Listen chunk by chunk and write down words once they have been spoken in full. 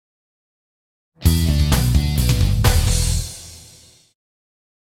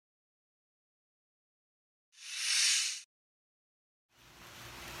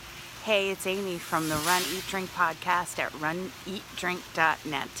Hey, it's Amy from the Run, Eat, Drink podcast at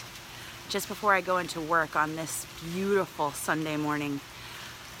runeatdrink.net. Just before I go into work on this beautiful Sunday morning,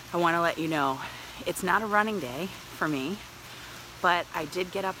 I want to let you know it's not a running day for me, but I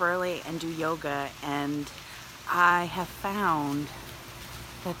did get up early and do yoga, and I have found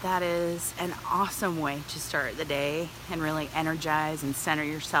that is an awesome way to start the day and really energize and center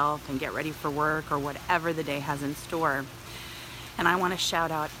yourself and get ready for work or whatever the day has in store. And I want to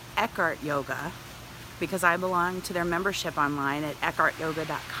shout out Ekhart Yoga because I belong to their membership online at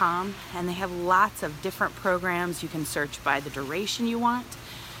ekhartyoga.com, and they have lots of different programs. You can search by the duration you want.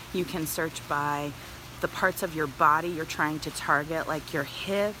 You can search by the parts of your body you're trying to target, like your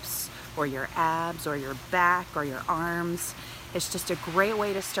hips or your abs or your back or your arms. It's just a great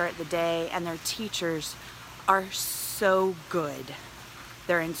way to start the day, and their teachers are so good.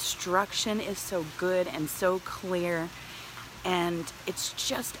 Their instruction is so good and so clear. And it's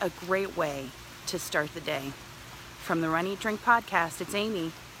just a great way to start the day. From the Run, Eat, Drink podcast, it's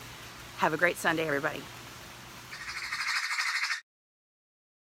Amy. Have a great Sunday, everybody.